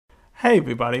Hey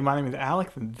everybody, my name is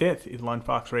Alex and this is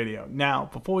Lunchbox Radio. Now,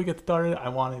 before we get started, I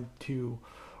wanted to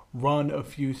run a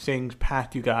few things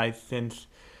past you guys since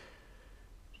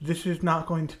this is not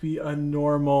going to be a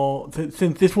normal,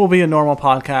 since this will be a normal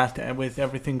podcast and with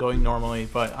everything going normally,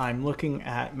 but I'm looking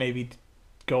at maybe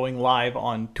going live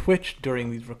on Twitch during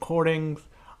these recordings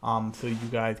so you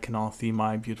guys can all see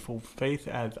my beautiful face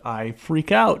as I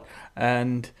freak out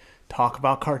and talk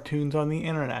about cartoons on the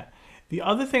internet. The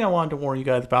other thing I wanted to warn you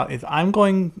guys about is I'm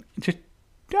going, just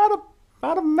out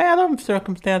of matter of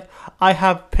circumstance, I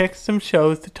have picked some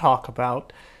shows to talk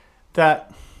about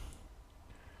that,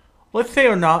 let's say,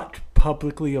 are not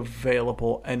publicly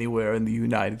available anywhere in the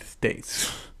United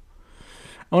States.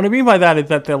 And what I mean by that is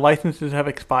that their licenses have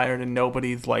expired and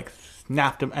nobody's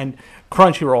snapped them, and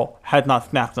Crunchyroll has not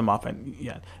snapped them up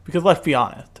yet. Because let's be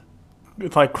honest,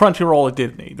 it's like Crunchyroll or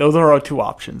Disney. Those are our two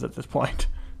options at this point,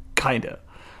 kinda.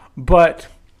 But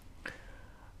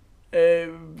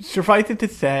suffice it to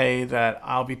say that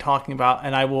I'll be talking about,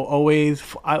 and I will always,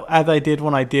 as I did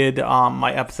when I did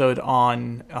my episode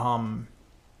on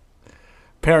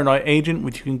Paranoid Agent,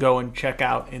 which you can go and check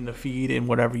out in the feed and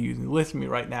whatever you listen to me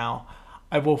right now,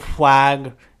 I will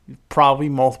flag probably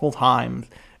multiple times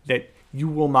that you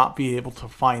will not be able to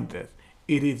find this.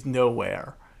 It is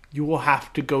nowhere. You will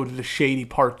have to go to the shady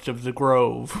parts of the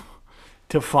Grove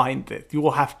to find this. You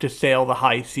will have to sail the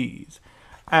high seas,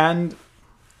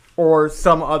 or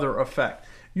some other effect.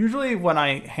 Usually when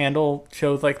I handle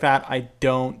shows like that, I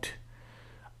don't,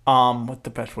 what's the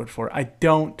best word for it? I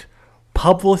don't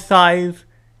publicize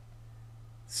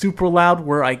super loud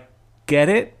where I get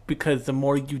it, because the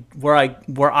more where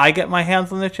I get my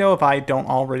hands on the show, if I don't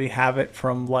already have it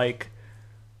from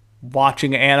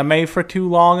watching anime for too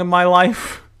long in my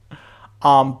life,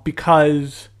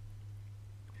 because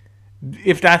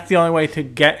if that's the only way to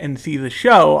get and see the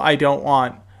show, I don't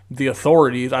want the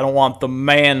authorities, I don't want the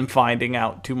man finding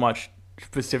out too much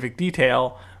specific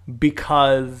detail,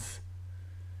 because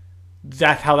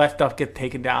that's how that stuff gets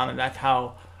taken down, and that's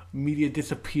how media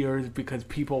disappears, because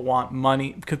people want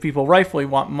money, because people rightfully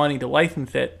want money to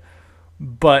license it.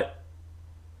 But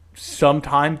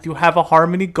sometimes you have a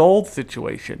Harmony Gold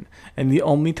situation, and the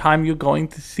only time you're going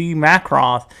to see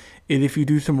Macross is if you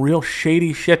do some real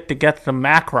shady shit to get some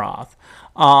Macross.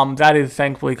 That is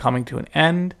thankfully coming to an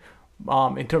end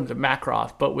in terms of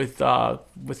Macross, but with I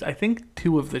think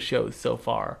 2 of the shows so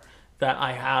far that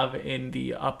I have in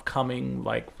the upcoming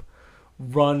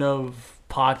run of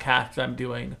podcasts I'm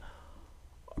doing,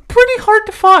 pretty hard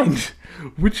to find,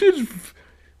 which is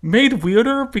made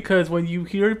weirder because when you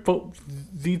hear both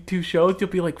these 2 shows, you'll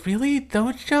be like, really?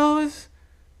 Those shows?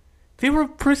 They were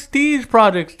prestige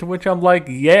projects, to which I'm like,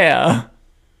 yeah,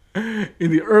 in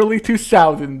the early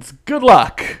 2000s, good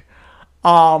luck.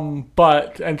 And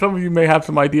some of you may have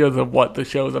some ideas of what the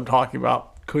shows I'm talking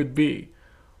about could be.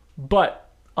 But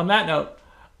on that note,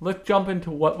 let's jump into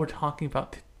what we're talking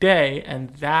about today,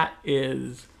 and that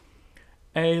is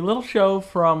a little show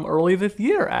from early this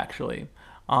year, actually.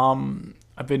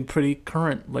 I've been pretty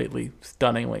current lately,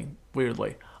 stunningly,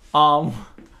 weirdly,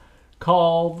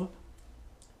 called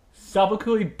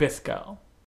Sabikui Bisco.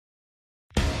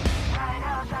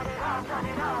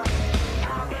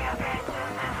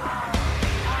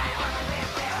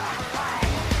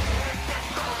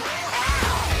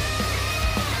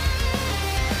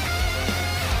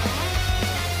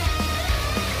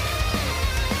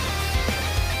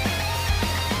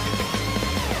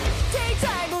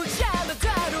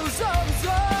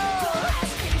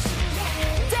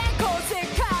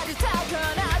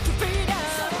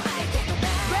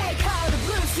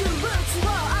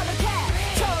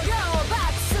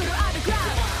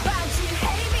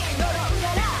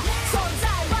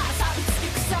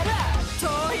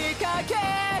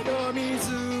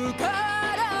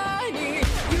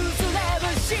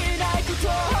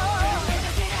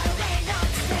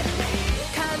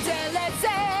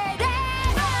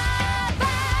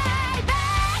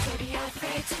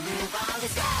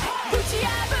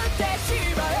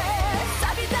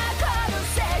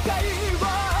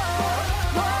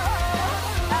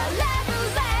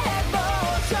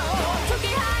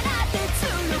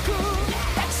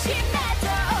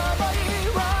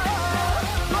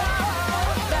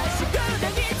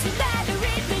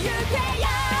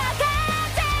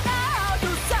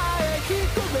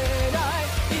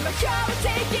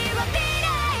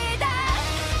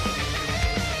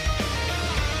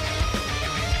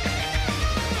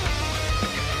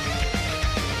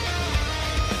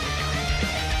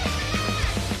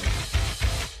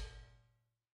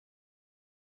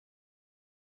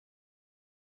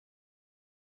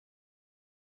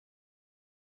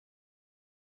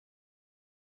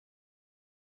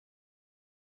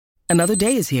 Another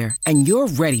day is here, and you're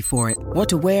ready for it. What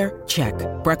to wear? Check.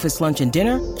 Breakfast, lunch, and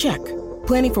dinner? Check.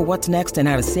 Planning for what's next and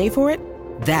how to save for it?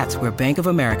 That's where Bank of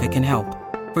America can help.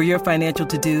 For your financial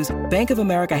to-dos, Bank of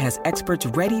America has experts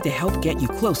ready to help get you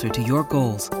closer to your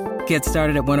goals. Get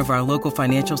started at one of our local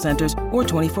financial centers or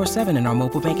 24/7 in our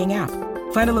mobile banking app.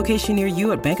 Find a location near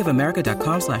you at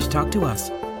bankofamerica.com/talktous.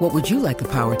 What would you like the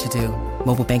power to do?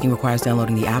 Mobile banking requires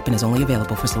downloading the app and is only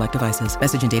available for select devices.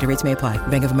 Message and data rates may apply.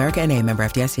 Bank of America N.A., member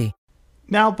FDIC.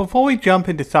 Now, before we jump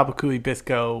into Sabikui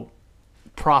Bisco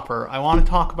proper, I want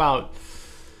to talk about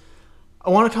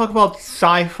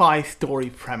sci-fi story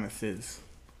premises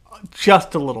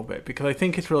just a little bit, because I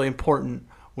think it's really important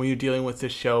when you're dealing with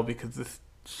this show, because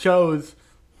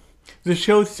the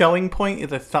show's selling point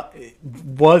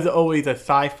was always a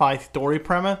sci-fi story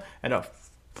premise and a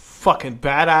fucking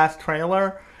badass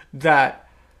trailer that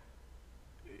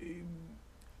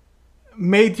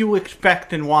made you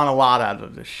expect and want a lot out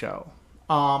of this show.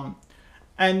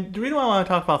 And the reason why I want to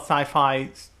talk about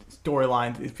sci-fi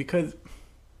storylines is because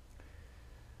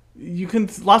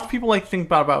lots of people like to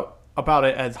think about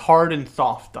it as hard and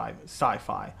soft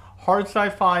sci-fi. Hard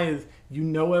sci-fi is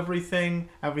everything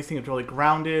is really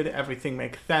grounded, everything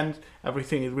makes sense,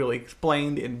 everything is really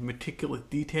explained in meticulous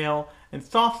detail. And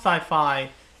soft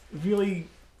sci-fi really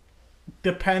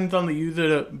depends on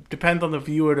the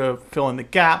viewer to fill in the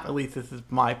gap. At least this is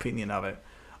my opinion of it.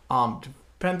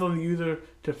 Depends on the user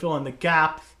to fill in the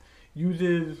gaps.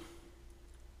 Uses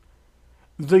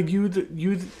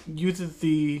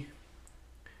the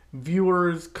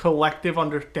viewer's collective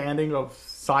understanding of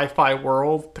sci-fi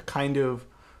world to kind of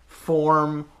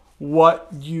form what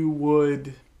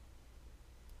the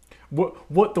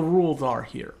rules are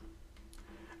here.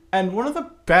 And one of the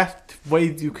best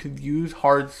ways you could use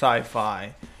hard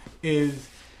sci-fi is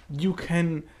you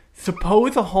can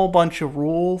suppose a whole bunch of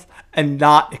rules and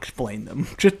not explain them.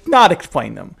 Just not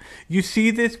explain them. You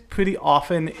see this pretty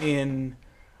often in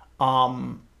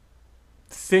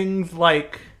things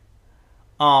like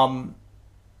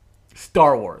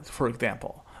Star Wars, for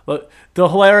example. The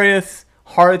hilarious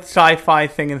hard sci-fi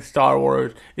thing in Star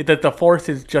Wars is that the Force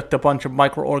is just a bunch of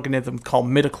microorganisms called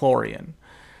midichlorian.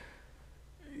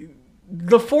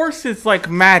 The Force is like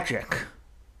magic,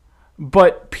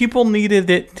 but people needed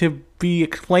it to be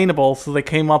explainable, so they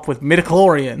came up with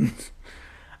midichlorians.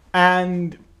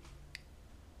 And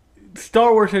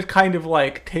Star Wars has kind of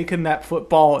like taken that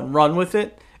football and run with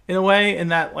it in a way, in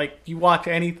that like you watch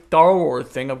any Star Wars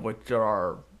thing, of which there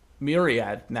are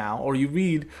myriad now, or you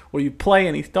read or you play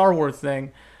any Star Wars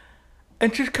thing,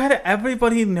 and just kind of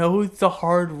everybody knows the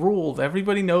hard rules.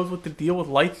 Everybody knows what the deal with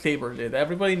lightsabers is.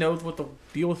 Everybody knows what the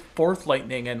deal with Force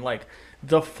lightning and like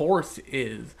the Force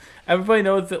is. Everybody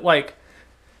knows that like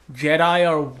Jedi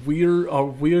are a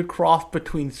weird cross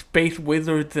between space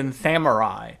wizards and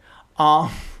samurai.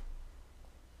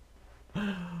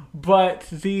 But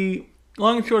the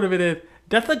long and short of it is,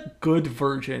 that's a good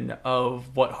version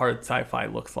of what hard sci-fi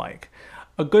looks like.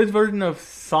 A good version of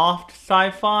soft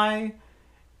sci-fi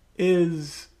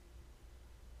is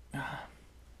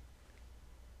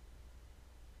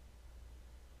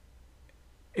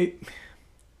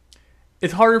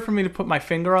it's harder for me to put my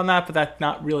finger on that, but that's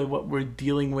not really what we're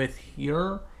dealing with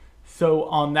here. So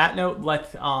on that note,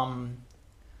 let's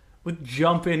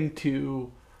jump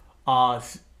into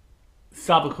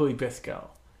Sabikui Bisco.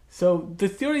 So the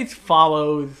series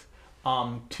follows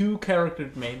two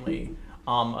characters mainly.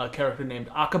 A character named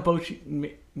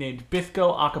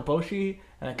Bisco Akaboshi,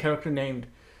 and a character named,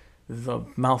 this is a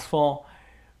mouthful,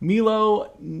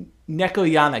 Milo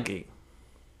Nekoyanagi.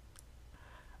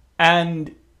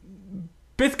 And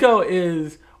Bisco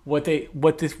is what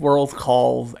this world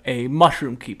calls a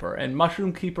mushroom keeper. And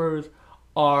mushroom keepers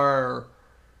are,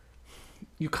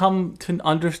 you come to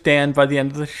understand by the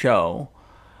end of the show,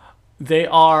 they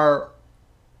are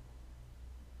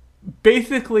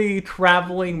basically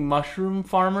traveling mushroom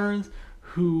farmers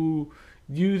who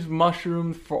use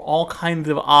mushrooms for all kinds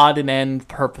of odd and end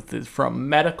purposes, from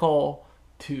medical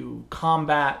to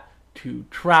combat to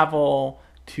travel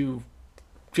to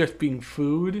just being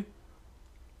food.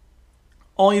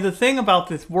 Only the thing about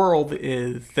this world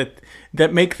is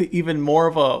that makes it even more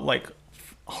of a like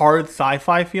hard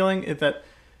sci-fi feeling is that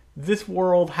this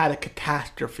world had a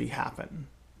catastrophe happen.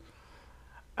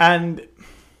 And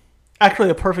actually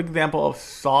a perfect example of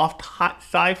soft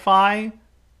sci-fi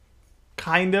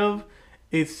kind of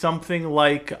is something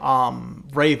like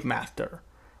Rave Master.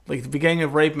 Like the beginning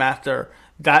of Rave Master,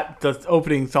 the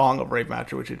opening song of Rave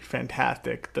Master, which is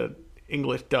fantastic, the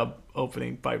English dub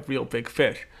opening by Real Big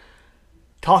Fish,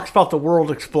 talks about the world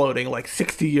exploding like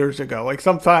 60 years ago, like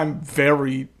sometime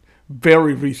very,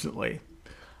 very recently.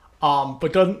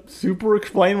 but doesn't super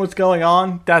explain what's going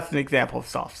on. That's an example of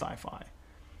soft sci-fi.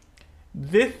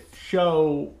 This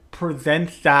show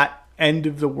presents that end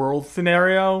of the world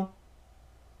scenario.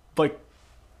 Like,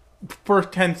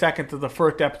 first 10 seconds of the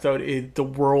first episode is the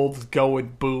world's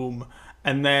going boom,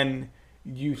 and then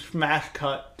you smash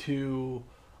cut to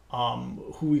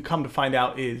who we come to find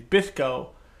out is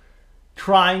Bisco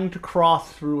trying to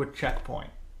cross through a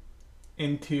checkpoint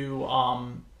into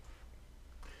one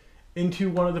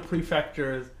of the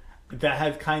prefectures that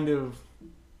has kind of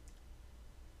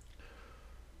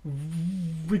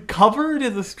recovered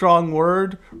is a strong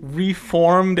word.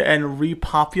 Reformed and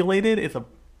repopulated is a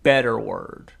better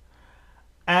word.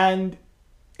 And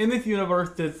in this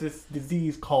universe, there's this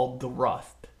disease called the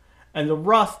rust. And the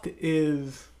rust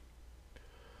is...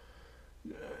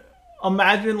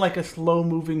 imagine like a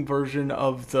slow-moving version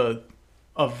of the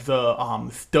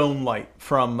stone light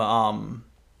from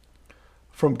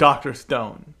Dr.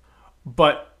 Stone.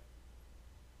 But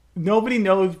nobody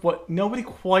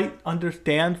quite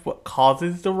understands what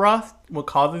causes the rust, what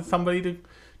causes somebody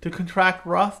to contract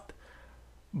rust.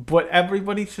 But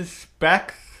everybody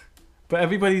suspects, but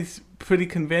everybody's pretty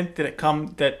convinced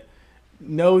that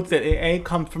knows that it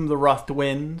comes from the rust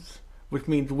winds, which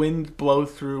means winds blow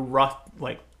through rust,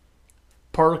 like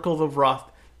particles of rust.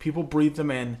 People breathe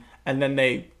them in, and then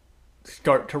they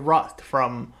start to rust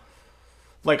from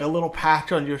like a little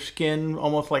patch on your skin,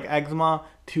 almost like eczema,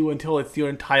 to until it's your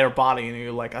entire body and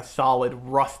you're like a solid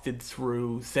rusted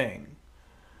through thing.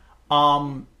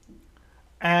 And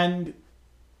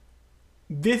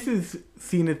this is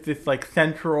seen as this like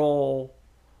central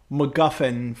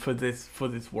MacGuffin for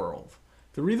this world.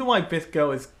 The reason why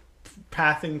Bisco is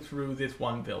passing through this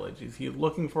one village is he's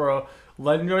looking for a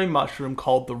legendary mushroom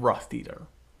called the Rust Eater.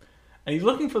 And he's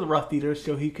looking for the Rust Eater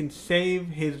so he can save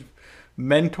his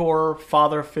mentor,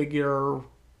 father figure,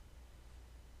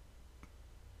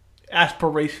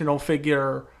 aspirational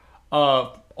figure,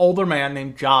 older man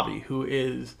named Jabi, who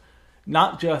is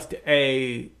not just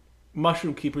a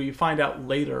mushroom keeper. You find out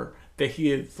later that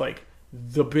he is like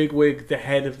the bigwig, the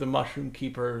head of the mushroom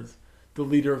keepers, the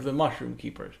leader of the mushroom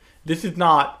keepers. This is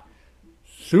not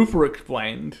super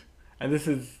explained, and this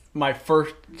is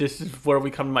where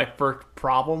we come to my first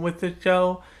problem with this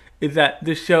show, is that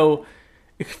this show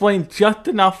explains just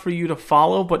enough for you to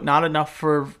follow, but not enough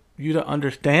for you to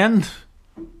understand.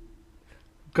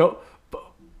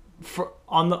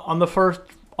 On the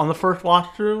first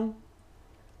watch through,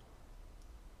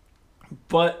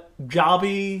 but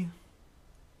Jabi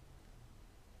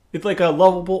is like a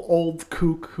lovable old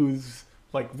kook who's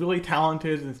like really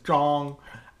talented and strong,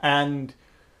 and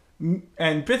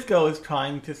Bisco is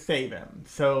trying to save him.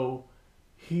 So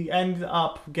he ends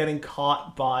up getting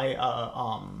caught by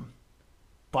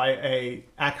a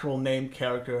actual named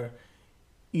character,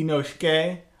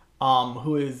 Inosuke,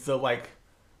 who is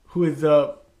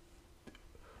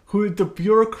the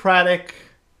bureaucratic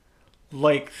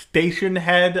like station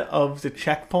head of the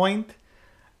checkpoint,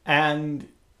 and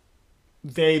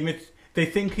they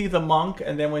think he's a monk,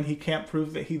 and then when he can't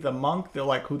prove that he's a monk, they're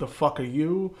like, "Who the fuck are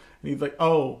you?" And he's like,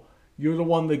 "Oh, you're the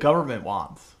one the government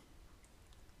wants."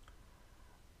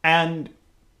 And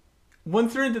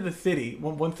once they're into the city,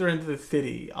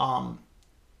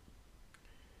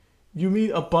 you meet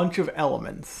a bunch of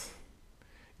elements.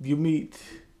 You meet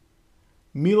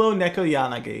Milo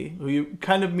Nekoyanagi, who you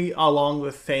kind of meet along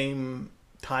the same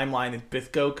timeline as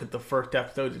Bisco, because the first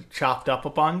episode is chopped up a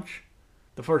bunch.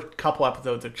 The first couple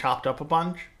episodes are chopped up a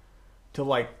bunch to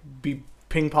like be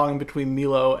ping-ponging between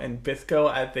Milo and Bisco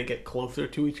as they get closer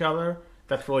to each other.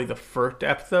 That's really the first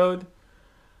episode.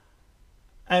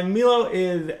 And Milo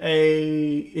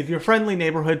is your friendly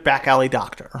neighborhood back alley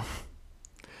doctor.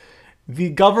 The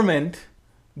government,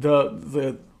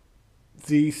 the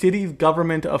city's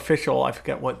government official, I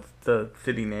forget what the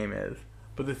city name is,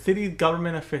 but the city's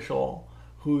government official,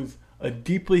 who's a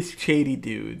deeply shady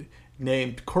dude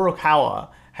named Kurokawa,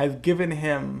 has given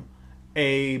him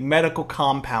a medical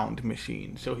compound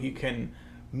machine so he can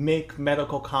make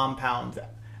medical compounds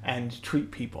and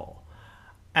treat people.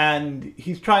 And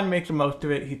he's trying to make the most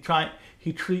of it. He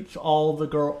treats all the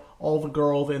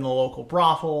girls in the local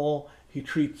brothel. He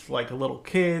treats like a little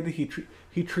kid.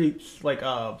 He treats like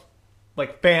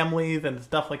families and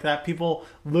stuff like that. People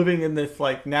living in this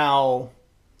like now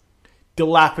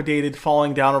dilapidated,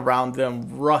 falling down around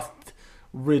them,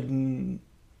 rust-ridden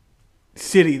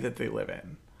city that they live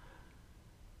in.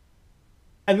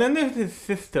 And then there's his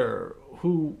sister,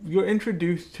 who you're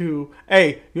introduced to.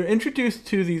 You're introduced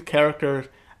to these characters,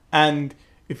 and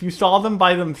if you saw them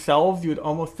by themselves, you would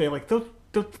almost say like those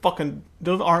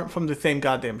aren't from the same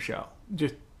goddamn show.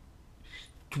 Just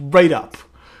straight up.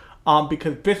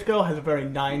 Because Bisco has a very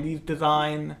 90s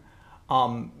design.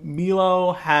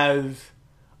 Milo has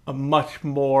a much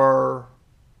more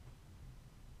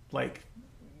like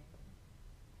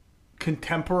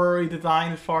contemporary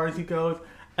design as far as he goes.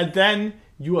 And then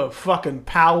you have fucking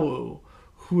Pawu,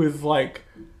 who is like,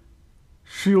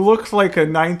 she looks like a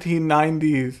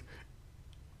 1990s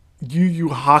Yu Yu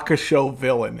Hakusho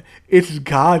villain. It's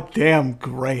goddamn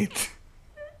great.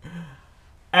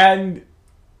 And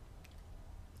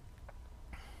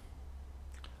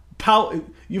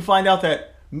you find out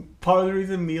that part of the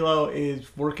reason Milo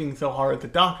is working so hard at the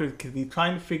doctor is because he's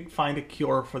trying to find a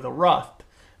cure for the rust.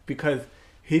 Because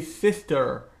his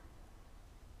sister,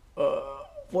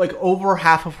 like over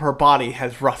half of her body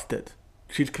has rusted.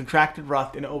 She's contracted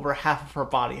rust and over half of her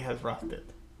body has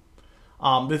rusted.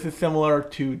 This is similar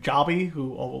to Jabi,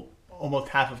 who almost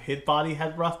half of his body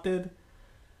has rusted.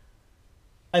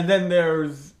 And then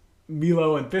there's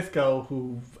Milo and Bisco,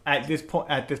 who at this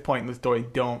point in the story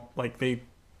they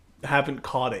haven't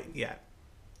caught it yet.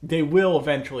 They will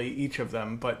eventually, each of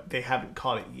them, but they haven't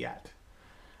caught it yet.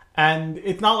 And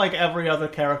it's not like every other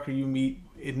character you meet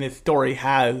in this story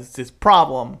has this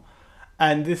problem.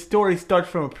 And this story starts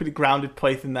from a pretty grounded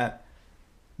place in that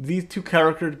these two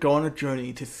characters go on a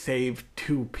journey to save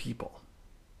two people.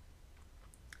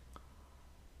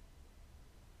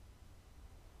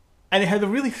 And it has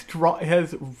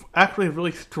actually a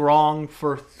really strong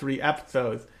first 3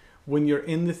 episodes. When you're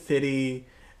in the city,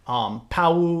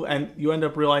 Pawu, and you end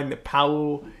up realizing that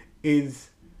Pawu is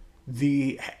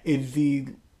the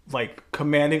like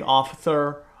commanding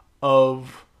officer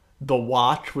of the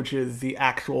Watch, which is the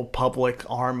actual public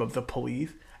arm of the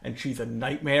police. And she's a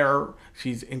nightmare.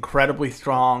 She's incredibly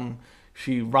strong.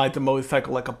 She rides a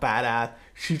motorcycle like a badass.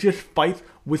 She just fights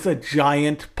with a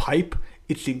giant pipe.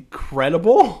 It's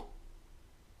incredible.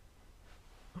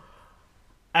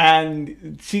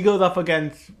 And she goes up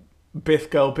against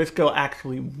Bisco. Bisco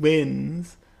actually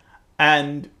wins.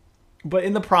 But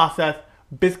in the process,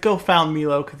 Bisco found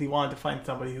Milo because he wanted to find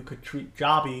somebody who could treat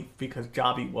Jabi because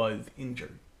Jabi was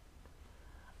injured.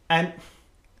 And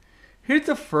here's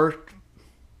the first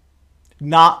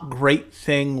not great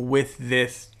thing with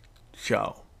this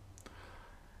show.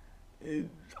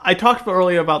 I talked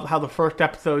earlier about how the first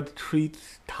episode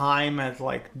treats time as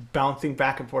like bouncing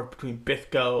back and forth between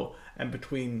Bisco and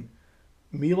between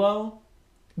Milo.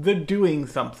 They're doing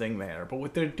something there, but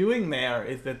what they're doing there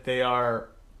is that they are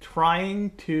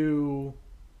trying to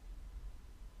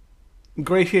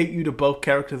ingratiate you to both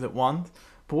characters at once.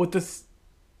 But what this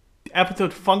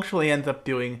episode functionally ends up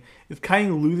doing is kind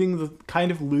of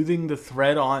losing the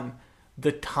thread on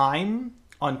time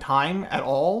at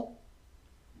all.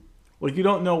 Like, you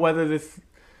don't know whether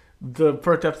the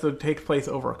first episode takes place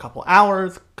over a couple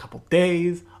hours, a couple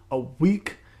days, a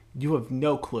week. You have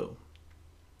no clue.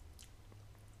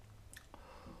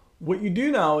 What you do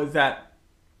know is that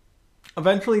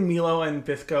eventually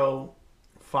Bisco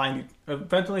finds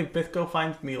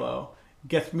Milo,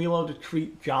 gets Milo to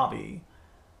treat Jabi,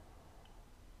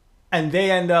 and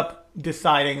they end up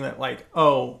deciding that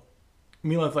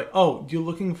Milo's like, oh, you're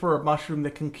looking for a mushroom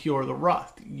that can cure the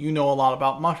rust. You know a lot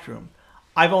about mushrooms.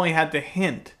 I've only had the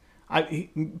hint. At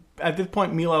this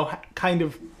point, Milo kind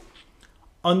of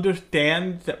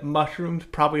understands that mushrooms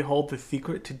probably hold the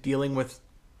secret to dealing with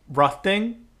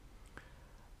rusting.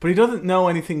 But he doesn't know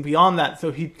anything beyond that,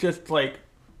 so he's just like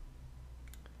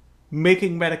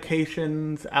making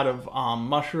medications out of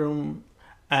mushroom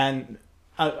and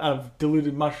out of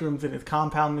diluted mushrooms in his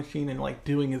compound machine and like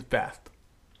doing his best.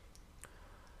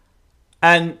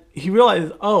 And he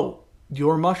realizes, oh,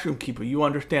 you're a mushroom keeper. You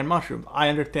understand mushrooms. I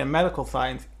understand medical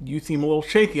science. You seem a little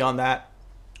shaky on that.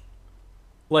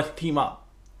 Let's team up.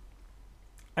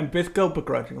 And Bisco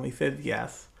begrudgingly says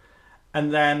yes.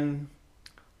 And then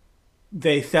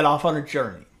they set off on a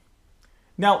journey.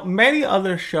 Now, many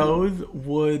other shows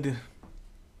would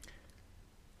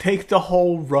take the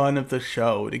whole run of the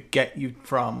show to get you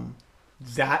from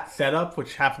that setup,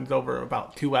 which happens over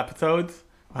about 2 episodes.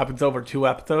 Happens over 2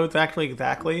 episodes, actually,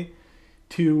 exactly,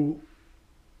 to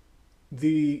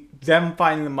them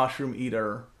finding the mushroom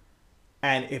eater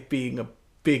and it being a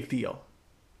big deal.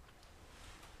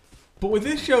 But what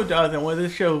this show does, and where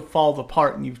this show falls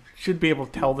apart, and you should be able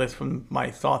to tell this from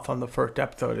my thoughts on the first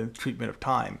episode and treatment of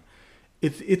time,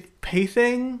 it's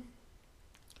pacing.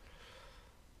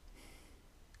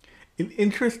 It's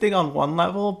interesting on one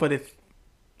level, but it's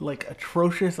like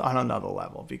atrocious on another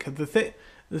level. Because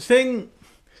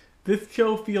this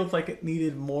show feels like it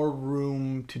needed more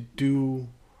room to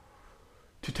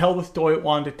tell the story it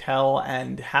wanted to tell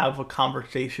and have a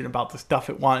conversation about the stuff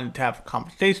it wanted to have a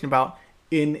conversation about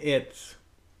in its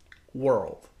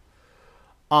world.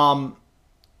 Um,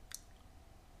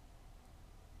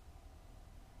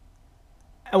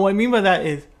 and what I mean by that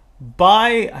is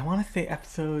by, I want to say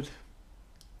episode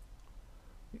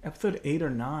 8 or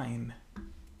 9,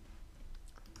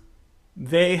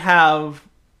 they have,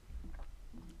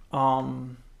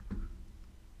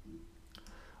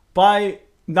 by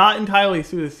not entirely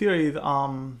through the series,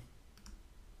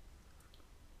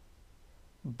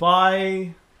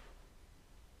 by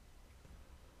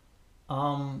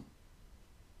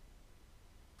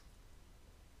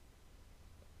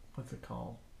what's it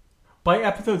called? By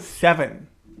episode 7,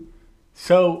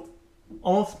 so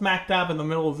almost smack dab in the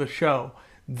middle of the show,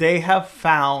 they have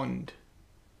found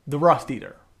the Rust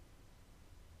Eater.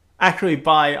 Actually,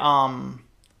 by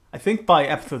I think by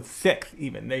episode 6,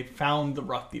 even they found the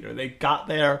Rust Eater. They got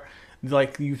there,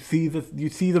 like you see the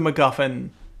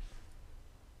MacGuffin.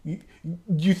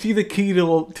 You see the key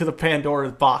to the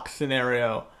Pandora's box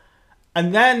scenario,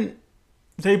 and then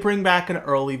they bring back an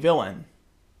early villain.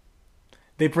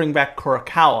 They bring back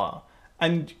Kurokawa,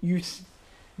 and you've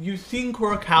seen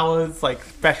Kurokawa's like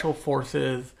special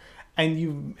forces,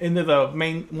 and into the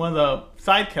main one of the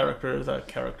side characters, a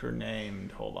character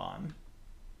named, hold on,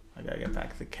 I gotta get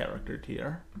back to the character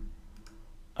tier.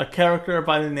 A character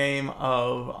by the name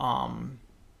of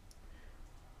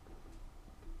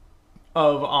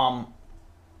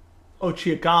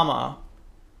Ochigama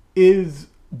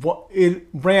it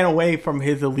ran away from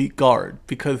his elite guard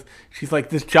because she's like,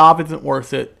 this job isn't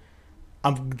worth it.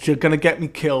 I'm just gonna get me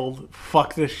killed.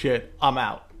 Fuck this shit. I'm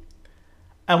out.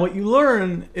 And what you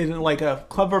learn is like a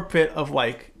clever bit of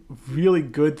like really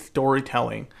good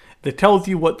storytelling that tells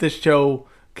you what this show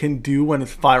can do when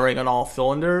it's firing on all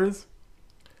cylinders.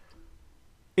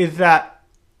 Is that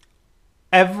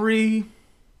every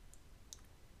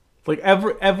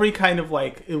kind of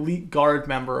like elite guard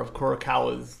member of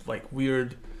Kurokawa's like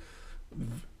weird,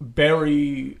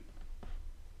 very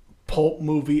pulp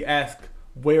movie-esque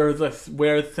wears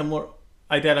similar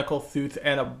identical suits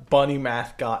and a bunny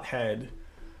mascot head,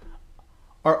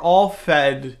 are all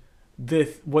fed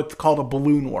this what's called a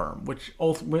balloon worm, which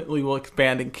ultimately will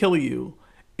expand and kill you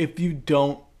if you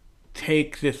don't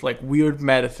take this like weird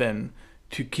medicine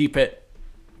to keep it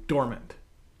dormant.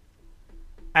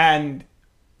 And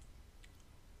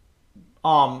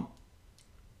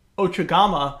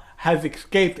Ochigama has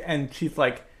escaped, and she's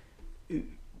like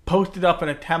posted up in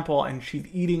a temple, and she's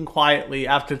eating quietly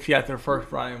after she has her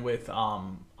first run-in with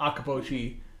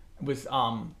Akaboshi, with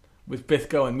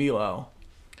Bisco and Milo.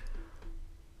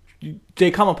 They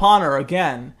come upon her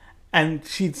again, and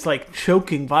she's like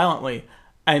choking violently,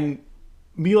 and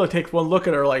Milo takes one look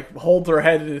at her, like holds her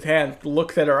head in his hands,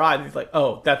 looks at her eyes, and he's like,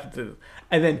 oh, that's what it is.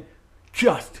 And then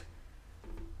just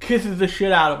kisses the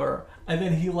shit out of her. And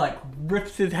then he like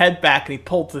rips his head back and he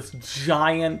pulls this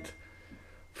giant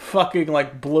fucking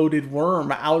like bloated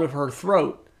worm out of her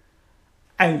throat.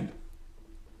 And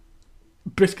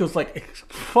Bisco's like,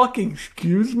 fucking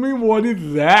excuse me, what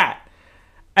is that?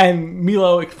 And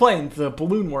Milo explains the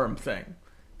balloon worm thing.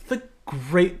 It's a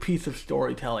great piece of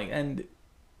storytelling. And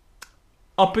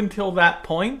up until that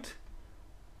point,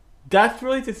 that's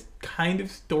really this kind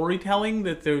of storytelling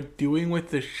that they're doing with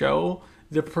the show.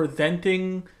 They're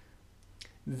presenting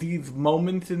these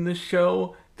moments in the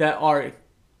show that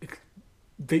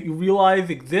you realize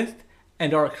exist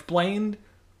and are explained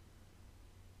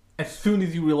as soon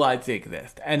as you realize they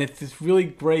exist. And it's this really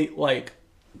great, like,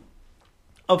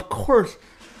 of course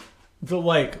the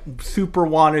like super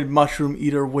wanted mushroom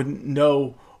eater wouldn't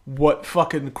know what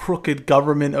fucking crooked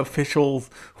government officials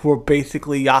who are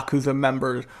basically Yakuza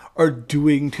members are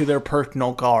doing to their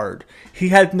personal guard. He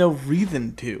has no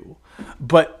reason to.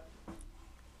 But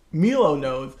Milo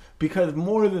knows because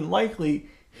more than likely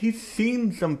he's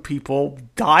seen some people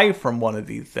die from one of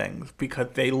these things because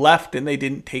they left and they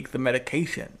didn't take the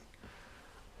medication.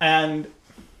 And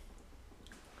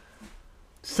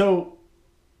so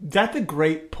that's a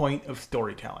great point of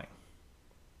storytelling.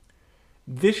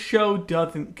 This show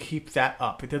doesn't keep that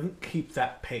up. It doesn't keep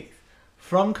that pace.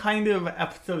 From kind of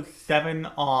episode 7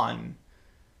 on,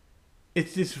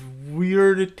 it's this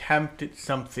weird attempt at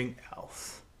something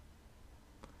else.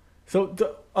 So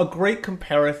a great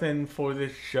comparison for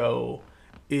this show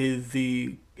is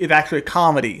actually a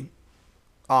comedy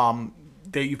that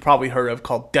you've probably heard of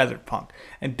called Desert Punk.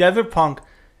 And Desert Punk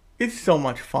is so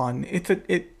much fun.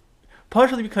 It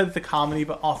partially because it's a comedy,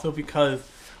 but also because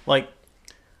like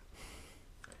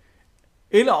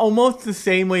in almost the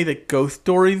same way that Ghost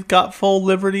Stories got full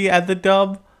liberty as a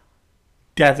dub,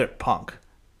 Desert Punk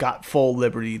got full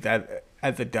liberty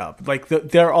as a dub. Like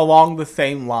they're along the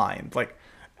same lines. Like.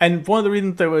 And one of the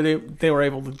reasons they were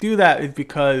able to do that is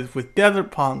because with Desert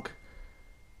Punk,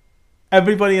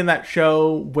 everybody in that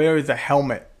show wears a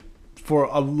helmet for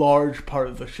a large part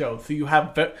of the show. So you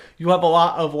have a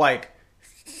lot of like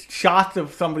shots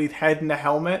of somebody's head in a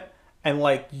helmet, and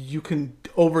like you can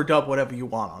overdub whatever you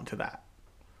want onto that.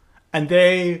 And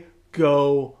they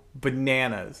go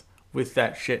bananas with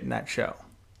that shit in that show.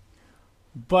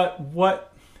 But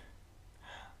what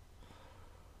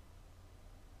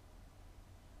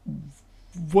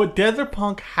Desert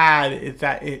Punk had is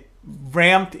that it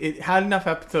had enough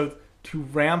episodes to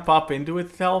ramp up into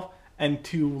itself and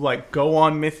to like go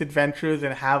on misadventures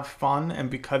and have fun. And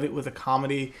because it was a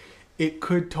comedy, it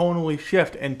could tonally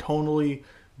shift and tonally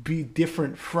be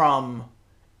different from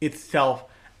itself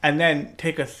and then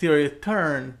take a serious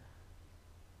turn,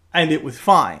 and it was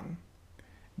fine.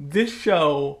 This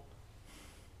show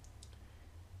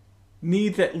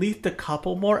needs at least a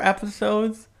couple more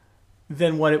episodes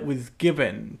than what it was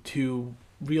given to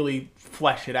really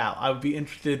flesh it out. I would be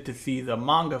interested to see the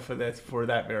manga for this for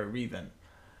that very reason.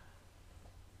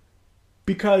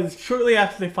 Because shortly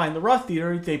after they find the Rust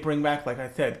Eater, they bring back, like I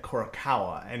said,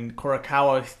 Kurokawa. And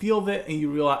Kurokawa steals it,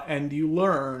 and you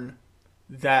learn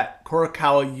that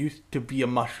Kurokawa used to be a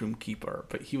mushroom keeper,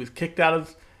 but he was kicked out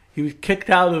of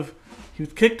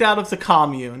the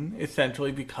commune,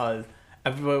 essentially, because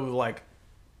everybody was like,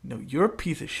 no, you're a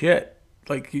piece of shit.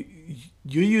 Like,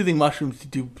 you're using mushrooms to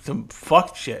do some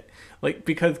fucked shit. Like,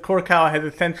 because Kurokawa has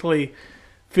essentially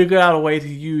figured out a way to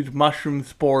use mushroom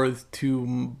spores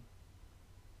to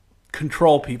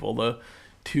control people,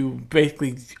 to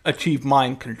basically achieve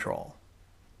mind control.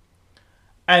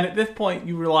 And at this point,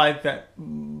 you realize that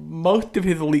most of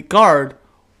his elite guard,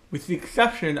 with the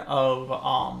exception of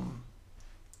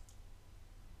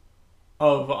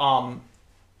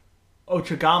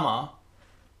Ochagama,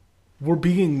 were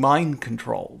being mind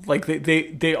controlled. Like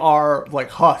they are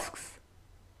like husks.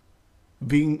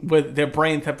 Their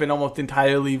brains have been almost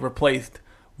entirely replaced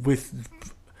with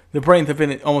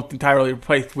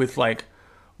like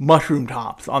mushroom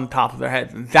tops on top of their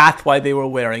heads, and that's why they were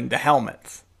wearing the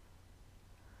helmets.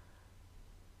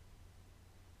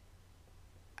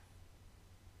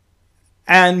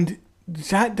 And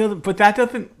but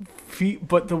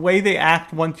the way they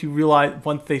act once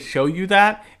they show you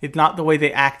that, it's not the way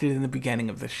they acted in the beginning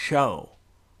of the show.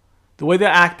 The way they're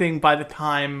acting by the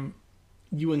time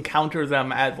you encounter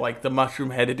them as like the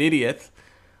mushroom-headed idiots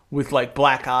with like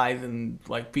black eyes and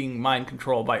like being mind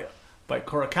controlled by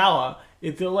Kurokawa,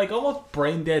 is they're like almost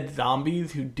brain-dead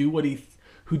zombies who do what he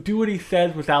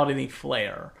says without any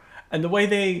flair. And the way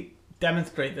they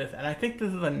demonstrate this, and I think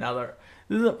this is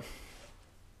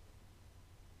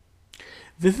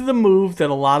a move that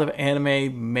a lot of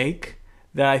anime make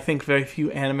that I think very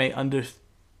few anime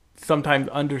sometimes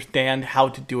understand how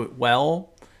to do it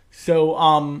well.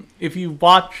 So if you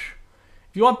watch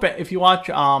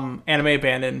Anime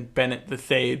Abandon, Bennett the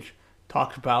Sage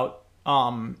talks about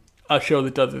a show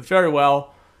that does this very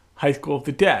well, High School of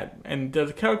the Dead, and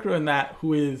there's a character in that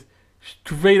who is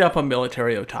straight up a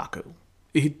military otaku.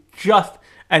 He's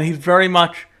very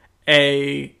much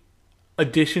a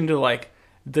addition to like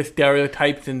the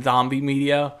stereotypes in zombie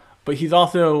media, but he's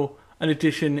also an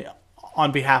addition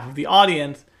on behalf of the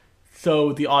audience,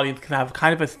 so the audience can have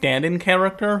kind of a stand-in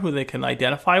character who they can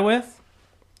identify with.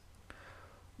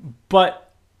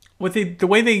 But the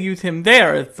way they use him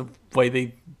there is the way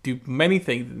they do many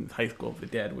things in High School of the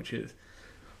Dead, which is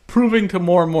proving to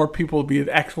more and more people to be as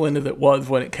excellent as it was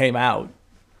when it came out.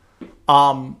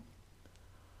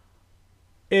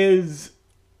 Is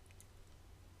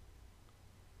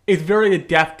very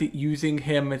adept at using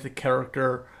him as a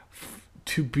character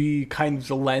to be kind of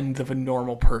the lens of a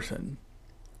normal person.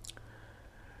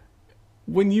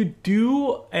 When you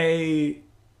do a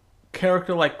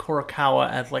character like Kurokawa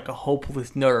as like a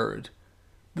hopeless nerd,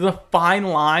 the fine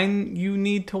line you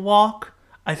need to walk,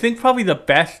 I think probably the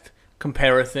best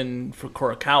comparison for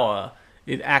Kurokawa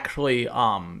is actually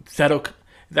what's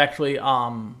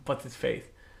his face?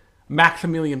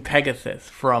 Maximilian Pegasus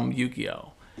from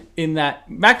Yu-Gi-Oh! In that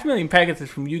Maximilian Pegasus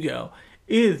from Yu-Gi-Oh!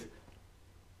 Is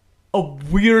a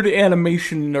weird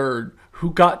animation nerd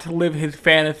who got to live his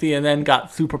fantasy and then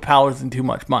got superpowers and too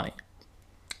much money.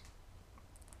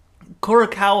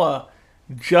 Kurokawa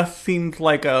just seems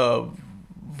like a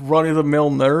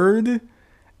run-of-the-mill nerd,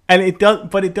 and it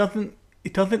doesn't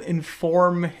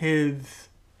inform his.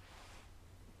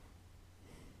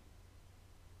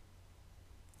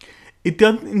 It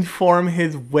doesn't inform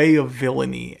his way of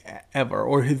villainy ever,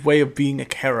 or his way of being a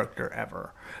character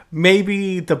ever.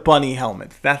 Maybe the bunny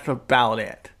helmets, that's about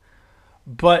it.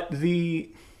 But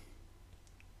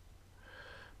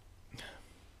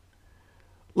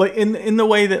like in the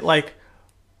way that like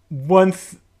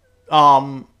once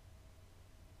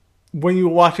when you're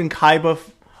watching Kaiba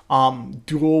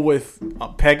duel with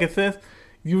Pegasus,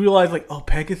 you realize like, oh,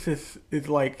 Pegasus is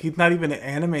like, he's not even an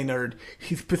anime nerd.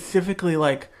 He's specifically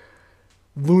like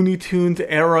Looney Tunes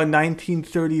era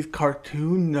 1930s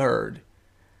cartoon nerd.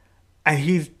 And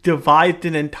he's devised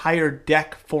an entire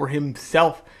deck for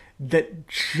himself that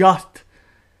just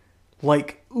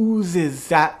like oozes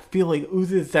that feeling,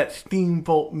 oozes that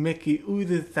Steamboat Mickey,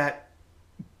 oozes that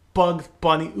Bugs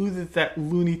Bunny, oozes that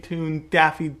Looney Tunes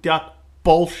Daffy Duck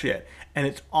bullshit, and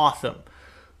it's awesome.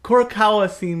 Kurokawa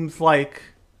seems like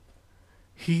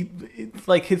it's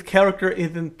like his character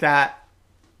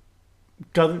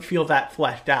doesn't feel that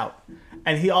fleshed out.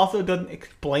 And he also doesn't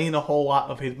explain a whole lot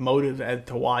of his motives as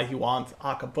to why he wants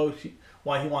Akaboshi,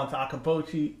 why he wants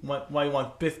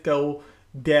Bisco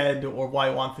dead, or why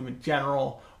he wants him in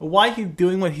general, or why he's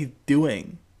doing what he's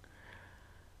doing.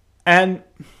 And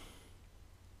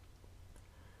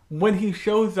when he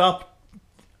shows up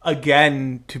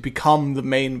again to become the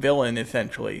main villain,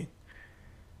 essentially,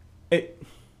 it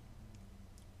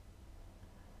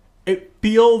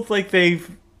feels like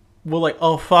we're like,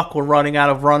 oh fuck, we're running out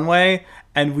of runway,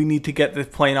 and we need to get this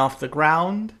plane off the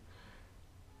ground.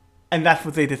 And that's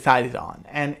what they decided on.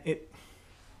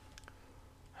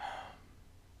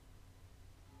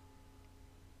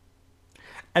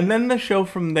 And then the show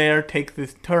from there takes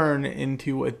this turn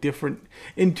into what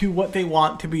they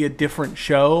want to be a different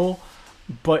show,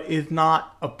 but is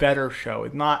not a better show.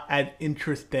 It's not as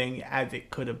interesting as it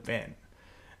could have been.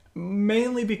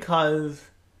 Mainly because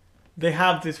they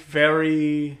have this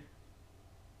very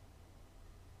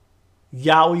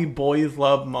yaoi boys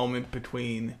love moment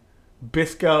between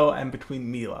Bisco and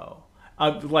between Milo.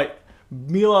 Like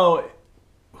Milo,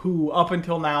 who up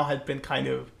until now has been kind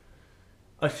of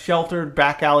a sheltered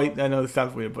back alley, I know this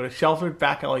sounds weird, but a sheltered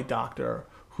back alley doctor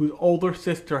whose older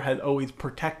sister has always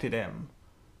protected him.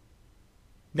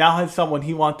 Now has someone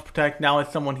he wants to protect, now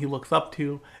has someone he looks up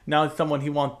to, now has someone he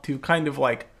wants to kind of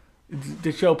like,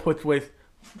 the show puts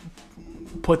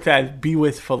as be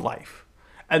with for life.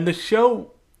 And the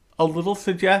show a little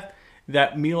suggests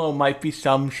that Milo might be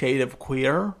some shade of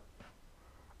queer.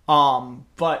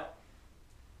 But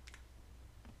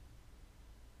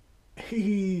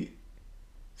he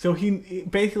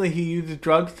uses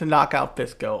drugs to knock out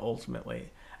Bisco ultimately.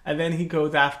 And then he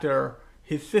goes after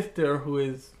his sister, who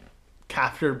is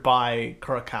captured by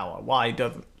Kurokawa. Why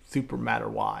doesn't super matter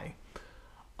why.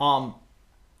 And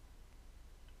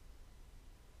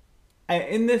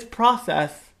in this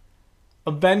process,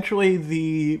 eventually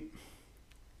the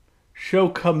show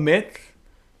commits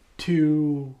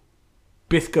to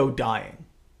Bisco dying,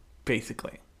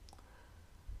 basically.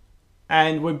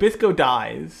 And when Bisco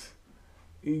dies,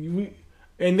 and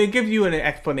they give you an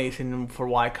explanation for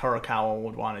why Kurokawa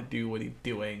would want to do what he's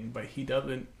doing, but he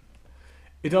doesn't.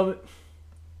 It doesn't.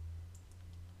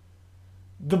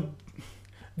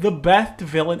 The best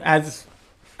villain, as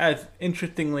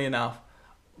interestingly enough,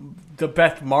 the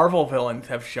best Marvel villains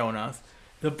have shown us,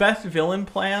 the best villain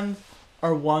plans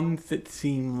are ones that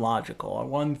seem logical, are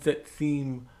ones that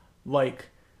seem like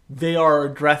they are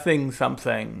addressing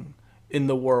something in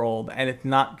the world, and it's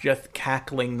not just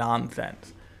cackling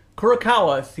nonsense.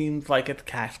 Kurokawa seems like it's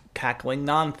cackling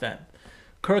nonsense.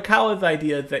 Kurokawa's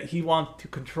idea is that he wants to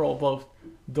control both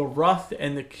the rust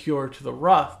and the cure to the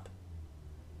rust,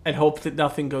 and hopes that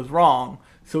nothing goes wrong,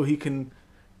 so he can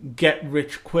get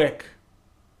rich quick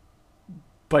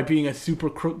by being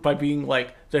by being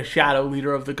like the shadow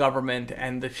leader of the government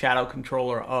and the shadow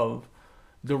controller of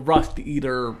the Rust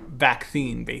Eater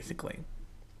vaccine, basically.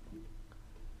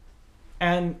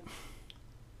 And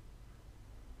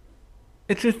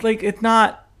it's just like, it's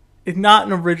not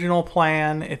an original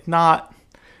plan. It's not,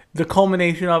 the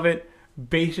culmination of it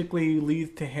basically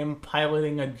leads to him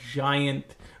piloting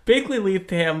basically leads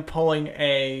to him pulling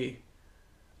a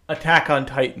Attack on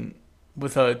Titan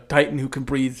with a Titan who can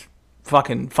breathe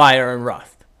fucking fire and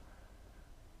rust.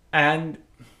 And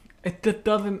it just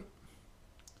doesn't,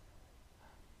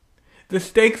 the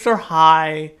stakes are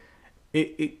high.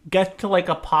 It gets to like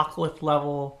apocalypse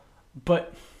level,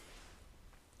 but,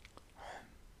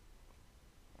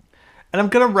 and I'm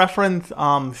gonna reference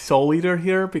Soul Eater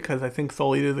here because I think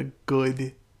Soul Eater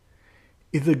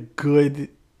is a good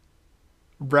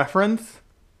reference.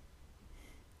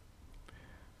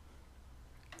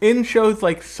 In shows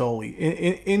like Soul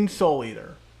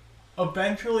Eater,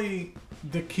 eventually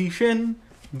the Kishin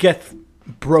gets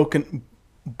broken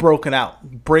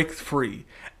out, breaks free,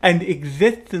 and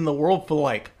exists in the world for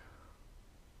like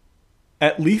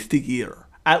at least a year,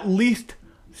 at least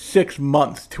 6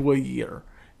 months to a year.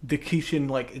 The Kishin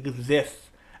like exists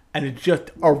and it's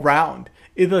just around.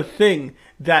 Is a thing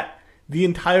that the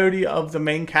entirety of the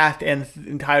main cast and the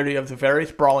entirety of the very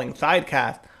sprawling side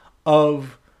cast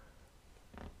of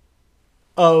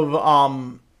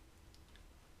Soul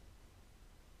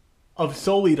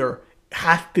Eater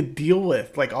has to deal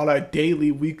with, like, on a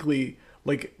daily, weekly,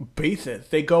 like, basis.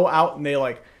 They go out and they,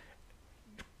 like,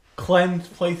 cleanse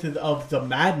places of the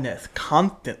madness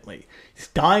constantly.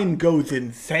 Stein goes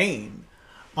insane.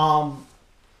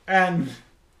 And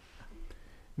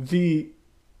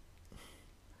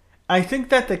I think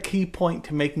that the key point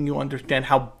to making you understand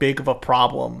how big of a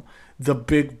problem the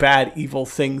big bad evil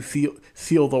thing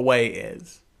sealed away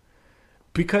is.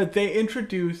 Because they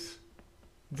introduce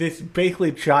this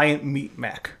basically giant meat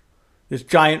mech. This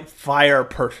giant fire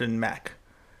person mech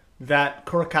that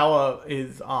Kurokawa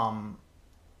is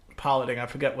piloting. I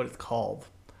forget what it's called.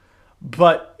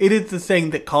 But it is the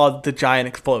thing that caused the giant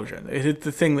explosion. It is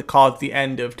the thing that caused the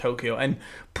end of Tokyo. And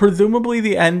presumably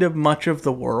the end of much of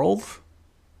the world.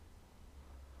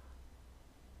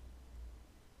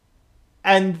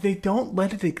 And they don't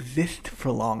let it exist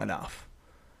for long enough.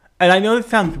 And I know this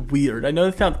sounds weird. I know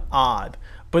this sounds odd.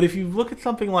 But if you look at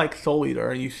something like Soul Eater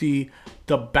and you see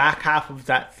the back half of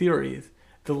that series,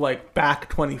 the like back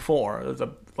 24, there's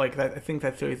a like that, I think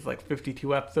that series is like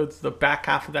 52 episodes. The back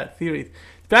half of that series,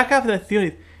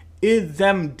 is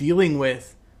them dealing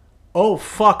with, oh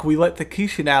fuck, we let the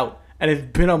Kishin out and it's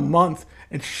been a month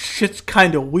and shit's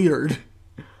kind of weird.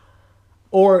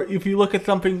 Or if you look at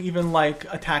something even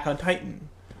like Attack on Titan,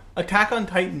 the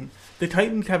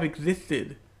Titans have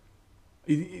existed.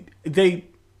 The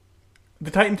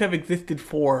Titans have existed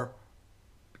for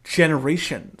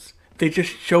generations. They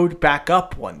just showed back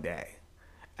up one day.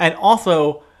 And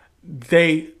also,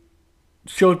 they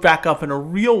showed back up in a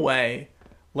real way,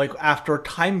 like after a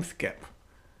time skip.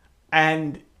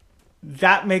 And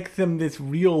that makes them this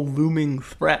real looming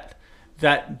threat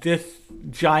that this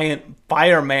giant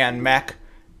fireman mech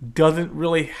doesn't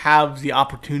really have the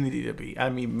opportunity to be. I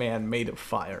mean, man made of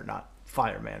fire, not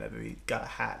fireman. He got a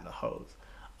hat and a hose.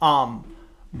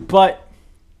 But,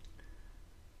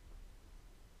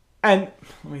 and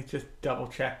let me just double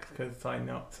check so I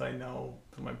know, so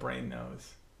my brain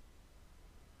knows.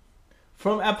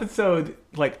 From episode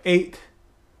like 8,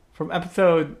 I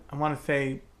want to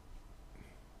say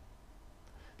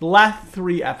the last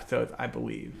 3 episodes, I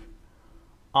believe.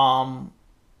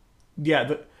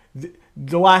 Yeah,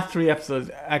 the last 3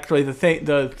 episodes, actually the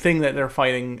thing that they're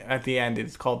fighting at the end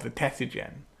is called the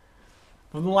Tessujin.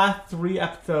 From the last 3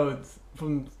 episodes,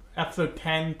 from episode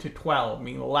 10 to 12,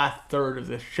 meaning the last third of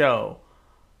this show,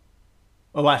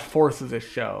 the last fourth of this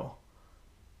show,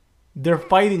 they're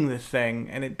fighting this thing,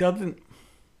 and it doesn't...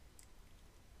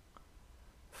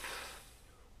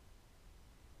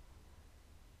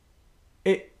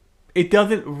 It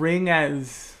doesn't ring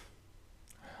as...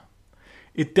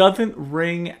 It doesn't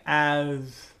ring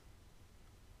as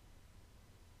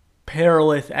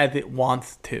perilous as it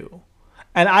wants to.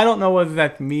 And I don't know whether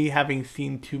that's me having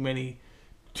seen too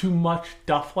much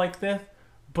stuff like this,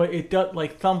 but it does,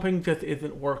 like, something just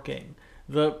isn't working.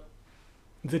 The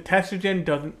Tessujin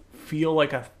doesn't feel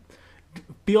like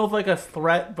feels like a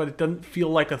threat, but it doesn't feel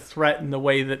like a threat in the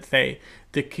way that, say,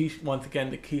 the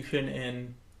Kishin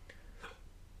in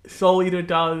Soul Eater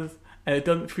does, and it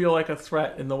doesn't feel like a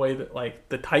threat in the way that, like,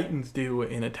 the Titans do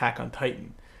in Attack on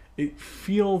Titan. It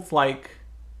feels like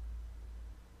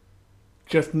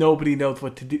just nobody knows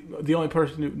what to do. The only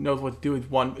person who knows what to do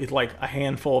is like a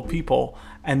handful of people,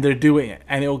 and they're doing it,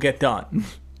 and it'll get done.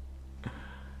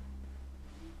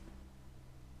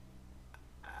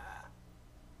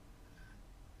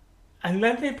 And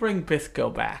then they bring Bisco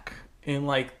back in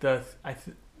like they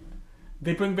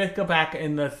bring Bisco back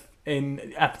in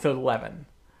episode 11.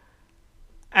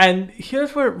 And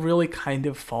here's where it really kind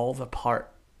of falls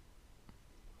apart.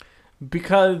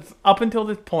 Because up until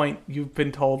this point, you've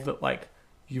been told that, like,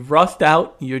 you rust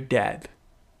out, you're dead.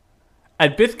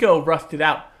 And Bisco rusted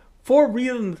out for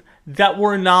reasons that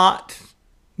were not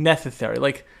necessary.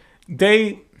 Like,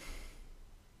 there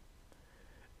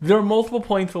are multiple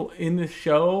points in this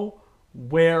show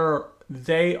where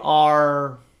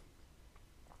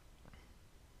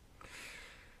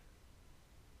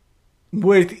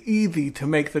where it's easy to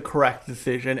make the correct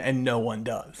decision and no one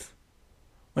does.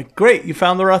 Like, great, you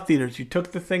found the Rust Eaters, you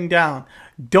took the thing down.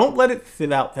 Don't let it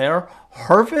sit out there.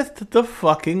 Harvest the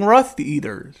fucking Rust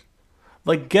Eaters.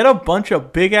 Like, get a bunch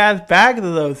of big-ass bags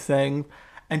of those things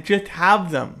and just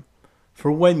have them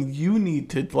for when you need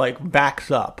to, like,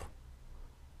 backs up.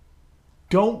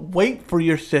 Don't wait for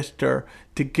your sister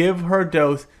to give her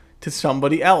dose to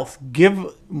somebody else.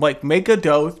 Make a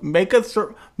dose, make a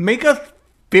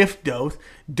 5th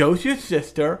dose your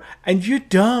sister, and you're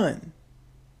done.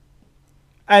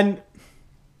 And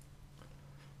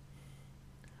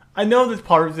I know that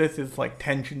part of this is like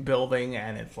tension building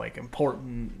and it's like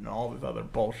important and all this other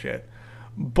bullshit,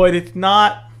 but it's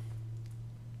not.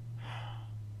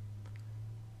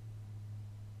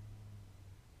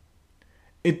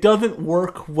 It doesn't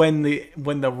work when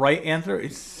the right answer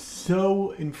is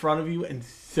so in front of you and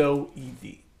so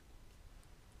easy.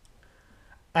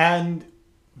 And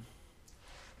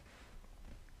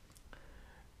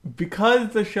because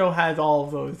the show has all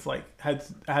of those, like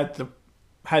has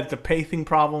the pacing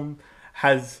problem,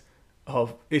 has a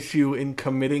issue in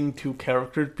committing to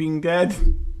characters being dead.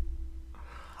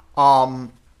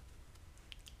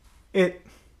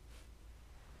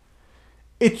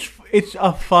 It's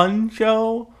a fun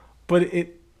show, but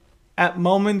it at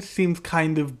moments seems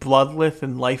kind of bloodless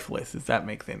and lifeless, if that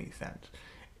makes any sense.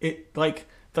 It like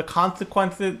the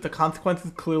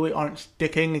consequences clearly aren't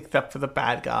sticking except for the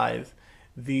bad guys.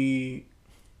 The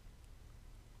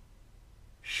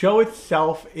show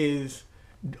itself is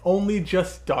only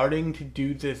just starting to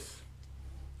do this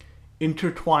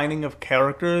intertwining of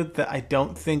characters that I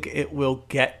don't think it will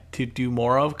get to do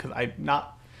more of,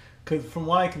 because from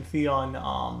what I can see on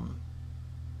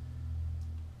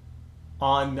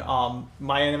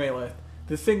my anime list,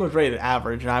 this thing was rated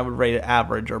average, and I would rate it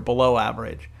average or below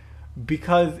average,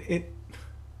 because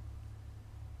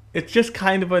it's just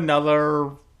kind of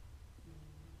another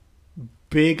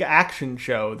big action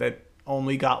show that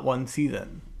only got one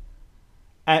season.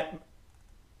 And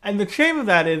the shame of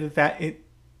that is that it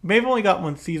may have only got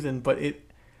one season, but it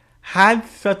had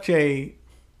such a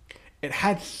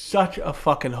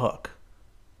fucking hook.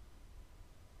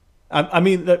 I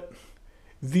mean,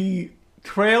 the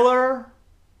trailer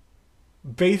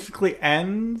basically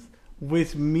ends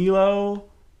with Milo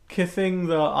kissing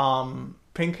the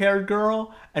pink-haired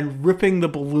girl and ripping the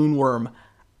balloon worm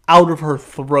out of her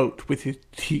throat with his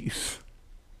teeth.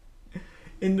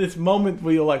 In this moment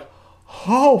where you're like,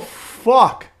 oh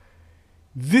fuck,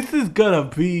 this is gonna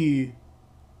be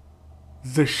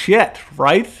the shit,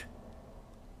 right?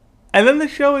 And then the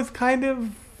show is kind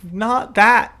of not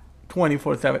that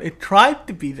 24/7. It tries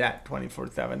to be that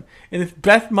 24/7. In its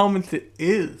best moments, it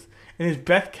is. In its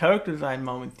best character design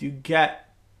moments, you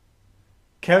get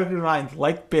character designs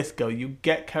like Bisco. You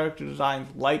get character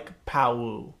designs like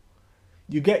Pawu.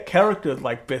 You get characters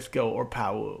like Bisco or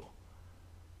Pawu.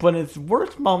 But in its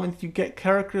worst moments, you get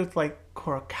characters like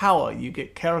Kurakawa. You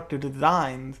get character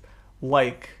designs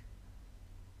like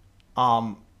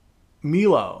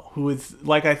Milo, who is,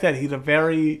 like I said, he's a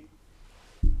very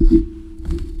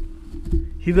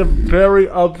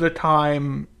of the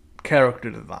time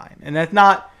character design. And that's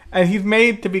not, and he's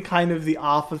made to be kind of the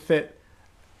opposite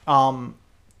side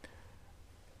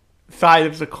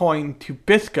of the coin to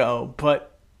Bisco,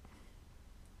 but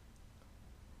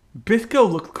Bisco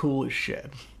looks cool as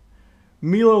shit.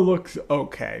 Milo looks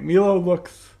okay. Milo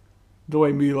looks the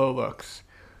way Milo looks.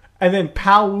 And then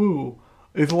Pawu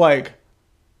is like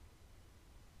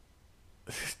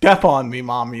step on me,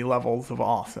 mommy levels of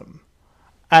awesome.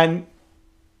 And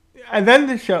then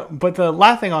the show, but the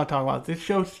last thing I want to talk about, this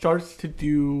show starts to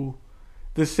do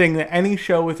this thing that any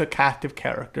show with a cast of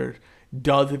characters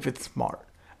does if it's smart.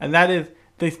 And that is,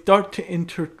 they start to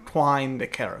intertwine the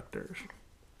characters.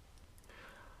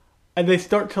 And they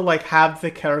start to like have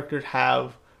the characters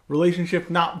have relationships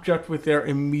not just with their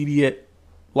immediate,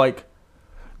 like,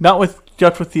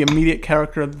 just with the immediate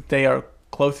character that they are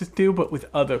closest to, but with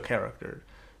other characters.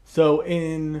 So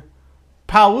in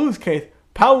Pawu's case,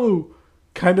 Pawu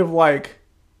kind of like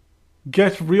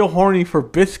gets real horny for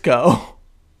Bisco.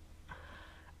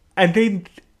 And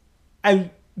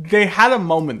they had a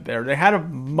moment there. They had a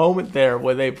moment there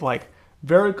where they've like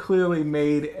very clearly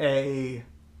made a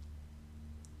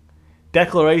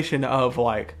declaration of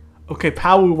like, okay,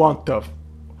 Pawu's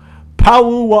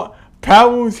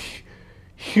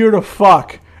here to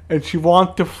fuck, and she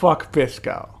wants to fuck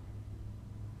Bisco.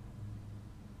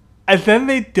 And then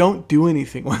they don't do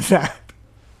anything with that.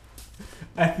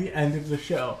 At the end of the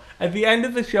show. At the end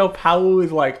of the show, Pawu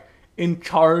is like in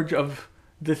charge of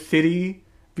the city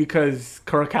because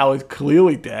Kurakawa is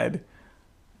clearly dead.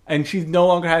 And she's no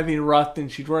longer having rust,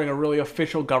 and she's wearing a really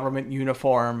official government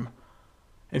uniform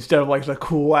instead of like the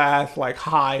cool ass, like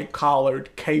high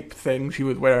collared cape thing she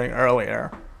was wearing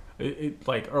earlier.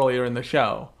 Like earlier in the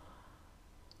show.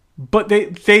 But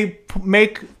they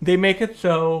make it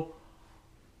so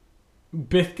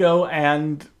Bisco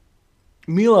and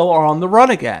Milo are on the run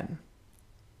again.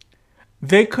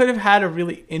 They could have had a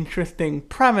really interesting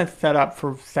premise set up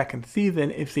for second season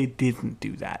if they didn't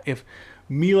do that. If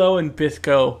Milo and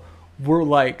Bisco were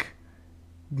like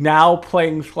now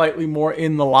playing slightly more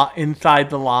inside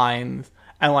the lines,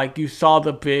 and like you saw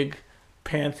the big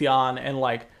pantheon and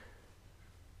like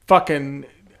fucking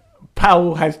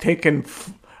Paolo has taken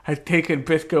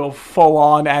Bisco full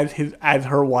on as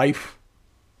her wife,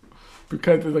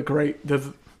 because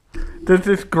there's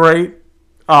this great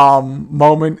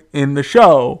moment in the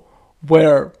show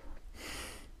where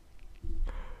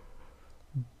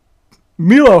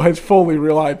Milo has fully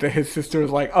realized that his sister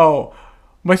is like, oh,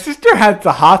 my sister has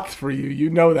the hots for you. You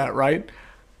know that, right?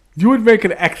 You would make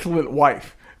an excellent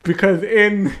wife. Because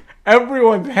in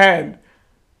everyone's head,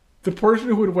 the person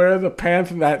who would wear the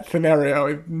pants in that scenario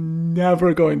is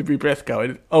never going to be Bisco. It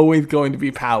is always going to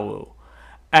be Paolo.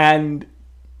 And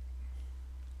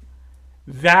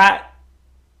that,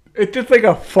 it's just like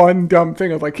a fun, dumb thing.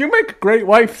 It's like, you make a great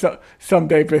wife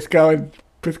someday, Bisco. And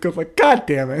Bisco's like, God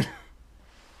damn it.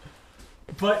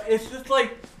 But it's just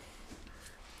like,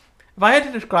 if I had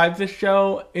to describe this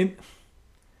show,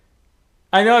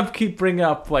 I know I keep bringing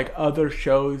up like other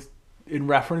shows in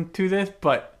reference to this,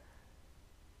 but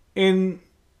in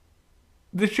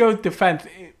the show's defense,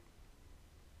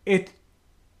 it's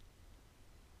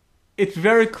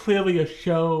very clearly a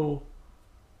show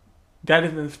that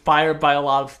is inspired by a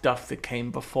lot of stuff that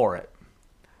came before it,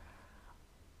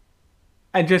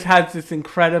 and just has this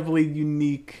incredibly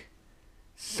unique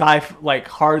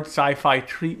hard sci-fi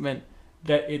treatment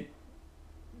that it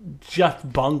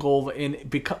just bungled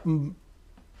in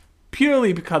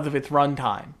purely because of its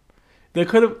runtime.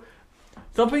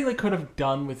 Something they could have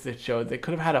done with this show, they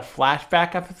could have had a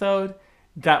flashback episode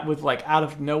that was like out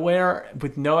of nowhere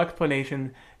with no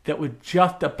explanation, that was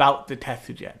just about the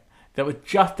Testogen. That was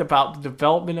just about the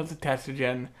development of the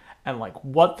Testogen and like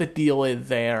what the deal is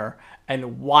there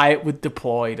and why it was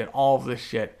deployed and all of this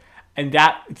shit. And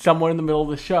that somewhere in the middle of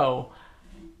the show.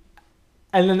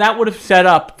 And then that would have set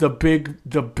up the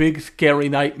big scary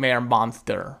nightmare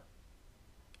monster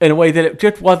in a way that it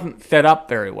just wasn't set up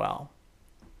very well.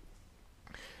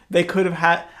 They could have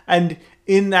had, and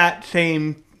in that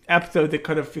same episode, they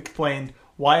could have explained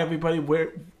why everybody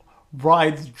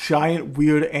rides giant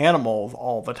weird animals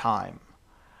all the time.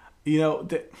 You know,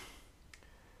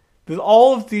 there's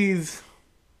all of these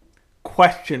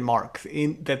question marks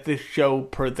that this show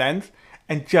presents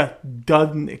and just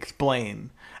doesn't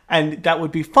explain. And that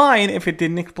would be fine if it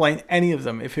didn't explain any of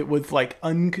them. If it was like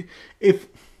and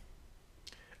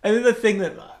the thing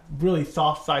that really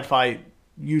soft sci-fi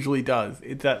usually does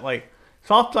is that like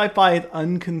soft sci-fi is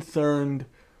unconcerned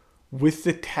with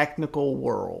the technical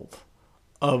world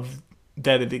of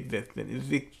that it exists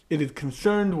in. It is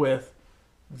concerned with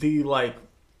the like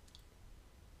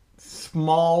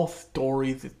small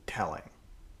stories it's telling.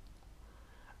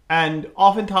 And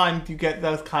oftentimes you get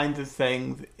those kinds of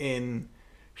things in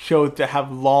shows that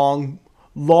have long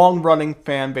running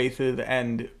fan bases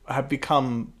and have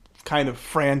become kind of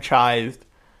franchised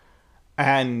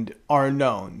and are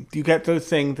known. You get those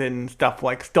things in stuff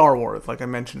like Star Wars, like I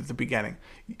mentioned at the beginning.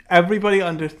 Everybody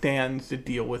understands the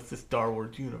deal with the Star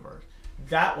Wars universe.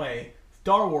 That way,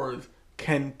 Star Wars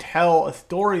can tell a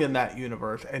story in that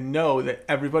universe and know that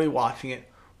everybody watching it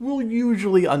will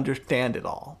usually understand it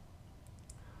all.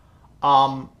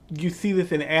 You see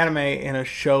this in anime in a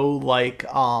show like,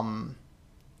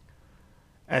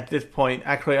 at this point,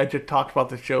 actually I just talked about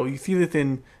the show. You see this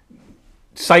in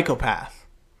Psychopath.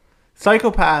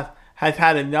 Psychopath has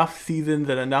had enough seasons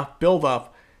and enough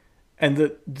build-up,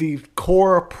 and the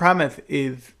core premise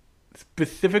is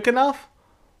specific enough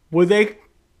where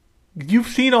you've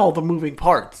seen all the moving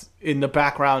parts in the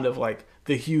background of like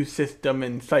the Hughes system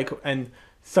and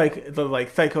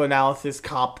psychoanalysis,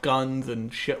 cop guns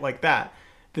and shit like that.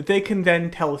 That they can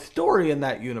then tell a story in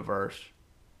that universe,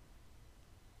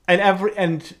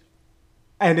 and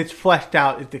it's fleshed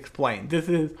out, it's explained. This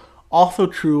is also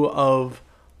true of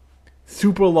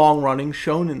super long running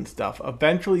shonen stuff.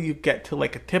 Eventually you get to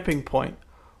like a tipping point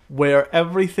where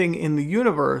everything in the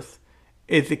universe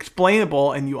is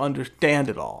explainable and you understand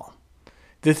it all.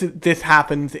 This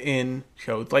happens in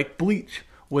shows like Bleach,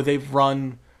 where they've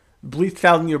run Bleach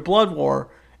 1,000-Year Blood War.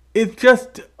 It's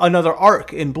just another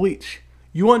arc in Bleach.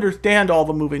 You understand all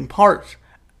the moving parts.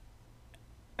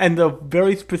 And the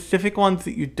very specific ones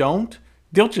that you don't,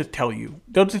 they'll just tell you.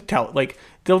 They'll just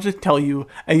tell you,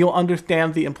 and you'll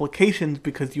understand the implications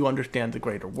because you understand the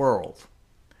greater world.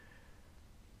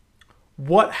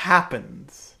 What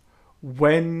happens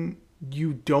when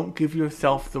you don't give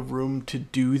yourself the room to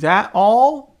do that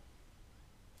all,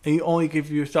 and you only give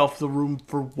yourself the room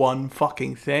for one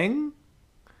fucking thing,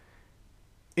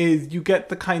 is you get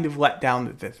the kind of letdown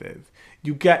that this is.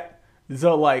 You get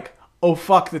the like, oh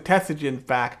fuck, the Testogen's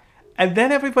back, and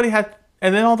then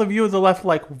all the viewers are left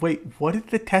like, wait, what is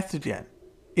the Testogen?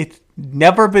 It's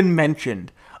never been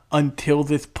mentioned until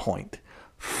this point.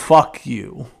 Fuck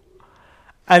you.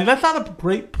 And that's not a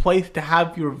great place to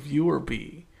have your viewer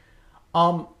be.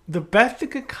 The best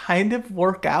it could kind of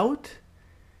work out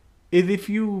is if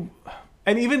you,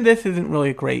 and even this isn't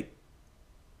really a great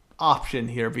option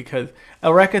here because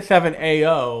Eureka 7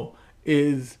 AO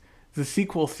is the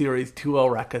sequel series to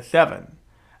Eureka 7.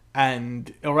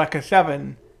 And Eureka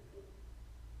 7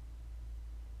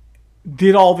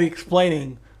 did all the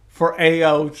explaining for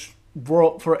AO's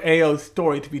world, for AO's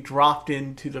story to be dropped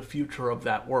into the future of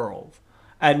that world.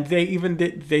 And they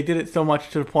did it so much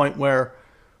to the point where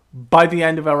by the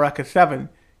end of Eureka 7,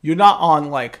 you're not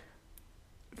on like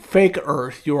fake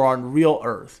Earth, you're on real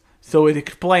Earth. So it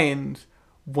explains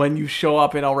when you show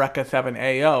up in Eureka 7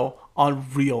 AO on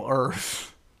real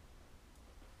Earth.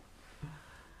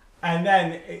 And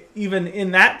then even in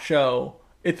that show,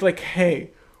 it's like, hey,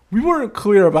 we weren't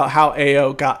clear about how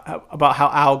Ao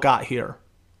got here.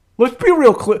 Let's be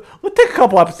real clear. Let's take a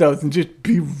couple episodes and just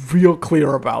be real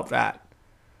clear about that.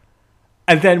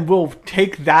 And then we'll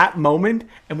take that moment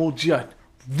and we'll just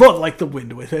run like the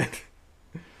wind with it.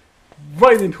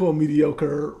 Right into a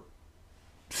mediocre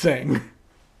thing.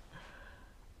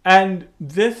 And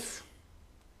this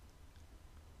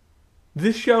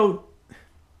show,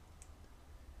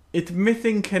 it's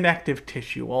missing connective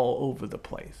tissue all over the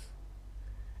place.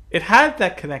 It has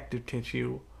that connective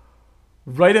tissue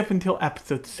right up until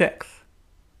episode 6.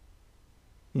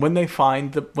 When they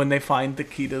find the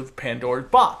key to Pandora's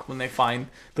box, when they find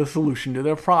the solution to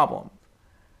their problem.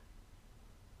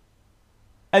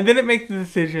 And then it makes the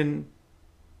decision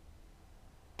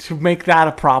to make that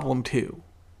a problem too.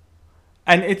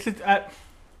 And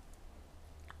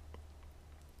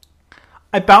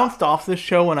I bounced off this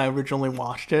show when I originally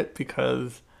watched it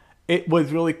because it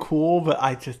was really cool, but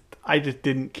I just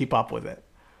didn't keep up with it.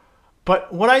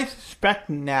 But what I suspect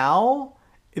now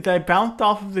is I bounced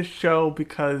off of this show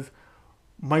because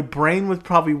my brain was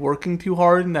probably working too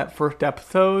hard in that first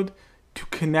episode to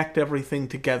connect everything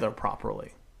together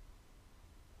properly.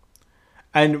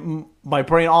 And my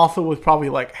brain also was probably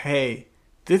like, hey,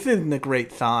 this isn't a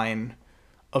great sign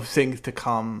of things to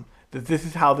come, that this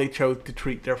is how they chose to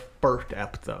treat their first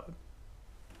episode.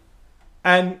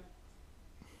 And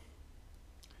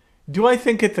do I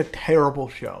think it's a terrible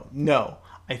show? No.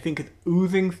 I think it's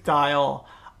oozing style.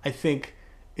 I think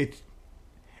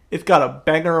it's got a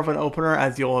banger of an opener,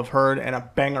 as you'll have heard, and a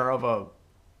banger of an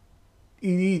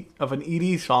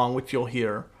ED song, which you'll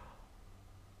hear.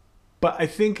 But I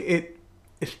think it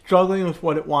is struggling with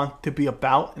what it wants to be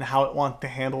about and how it wants to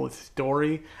handle its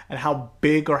story and how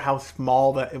big or how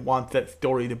small that it wants that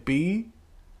story to be.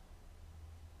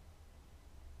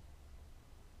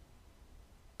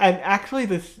 And actually,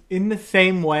 in the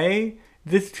same way,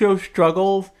 this show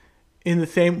struggles in the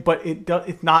same, but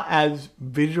it's not as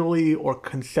visually or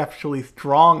conceptually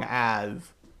strong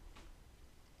as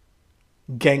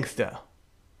Gangsta.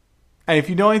 And if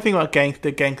you know anything about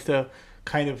Gangsta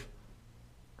kind of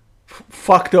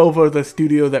fucked over the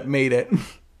studio that made it.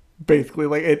 Basically,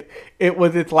 like it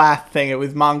was its last thing. It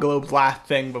was Mongolo's last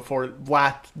thing before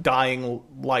last dying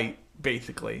light,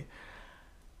 basically.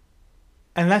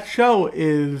 And that show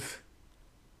is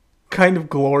kind of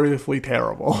gloriously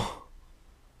terrible.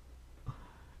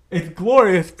 It's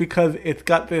glorious because it's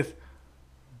got this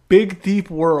big, deep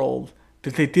world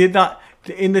that they did not,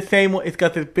 in the same way, it's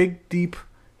got this big, deep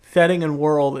setting and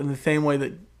world in the same way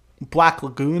that Black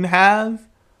Lagoon has,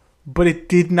 but it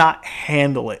did not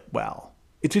handle it well.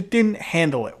 It just didn't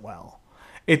handle it well.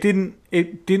 It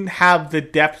didn't have the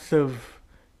depths of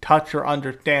touch or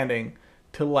understanding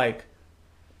to like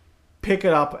pick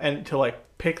it up and to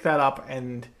like pick that up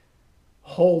and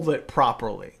hold it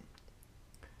properly.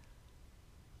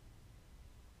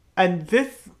 And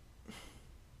this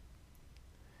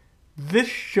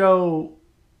show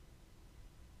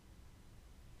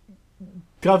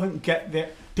doesn't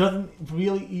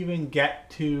really even get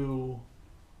to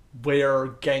where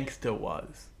Gangsta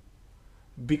was,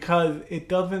 because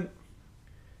it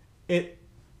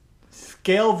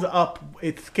scales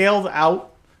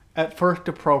out at first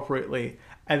appropriately,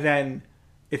 and then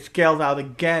it scales out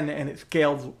again, and it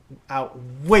scales out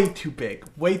way too big,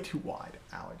 way too wide.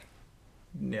 Ouch.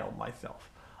 Nailed myself.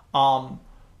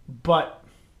 But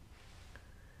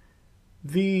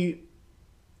the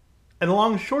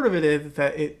long and short of it is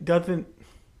that it doesn't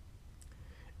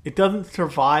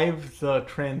survive the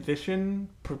transition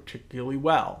particularly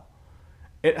well.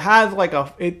 It has like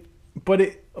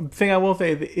the thing I will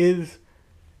say is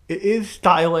it is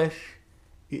stylish.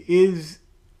 It is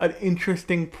an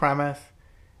interesting premise.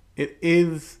 It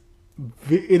is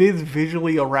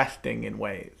visually arresting in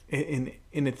ways, in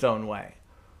its own way.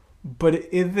 But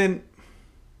it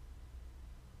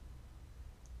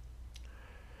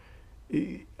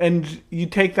and you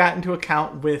take that into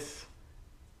account with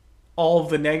all of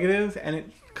the negatives, and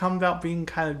it comes out being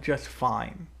kind of just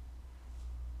fine.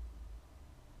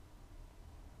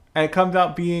 And it comes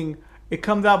out being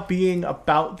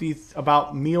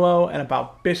about Milo and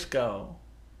about Bisco.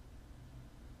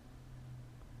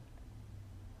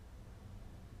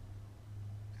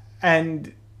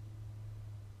 And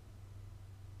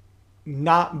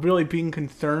not really being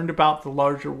concerned about the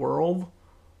larger world,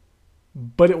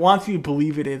 but it wants you to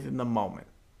believe it is in the moment.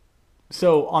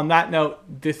 So on that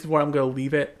note, this is where I'm going to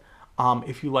leave it.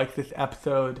 If you like this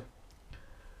episode,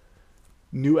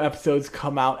 new episodes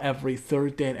come out every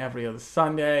Thursday and every other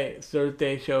Sunday.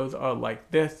 Thursday shows are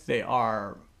like this. They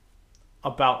are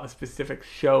about a specific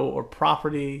show or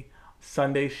property.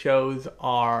 Sunday shows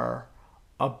are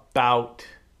about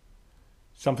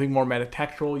something more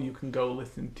metatextual. You can go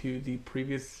listen to the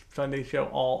previous Sunday show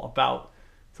all about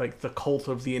the cult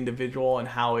of the individual and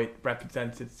how it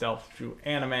represents itself through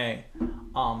anime.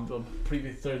 The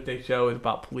previous Thursday show is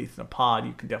about Police in a Pod.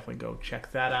 You can definitely go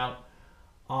check that out.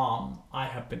 I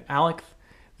have been Alex.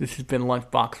 This has been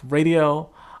Lunchbox Radio.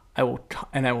 I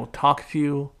will talk to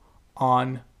you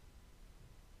on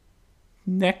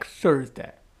next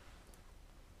Thursday.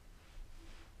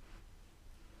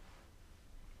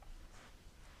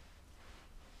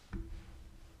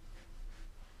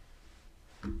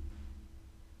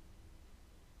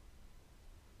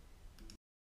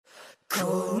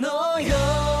この世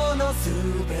のす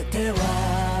べては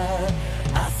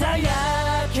朝焼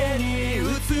けに映る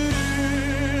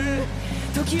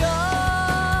時を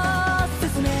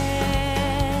進め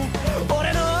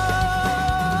俺の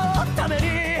ため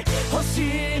に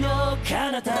星の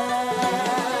彼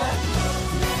方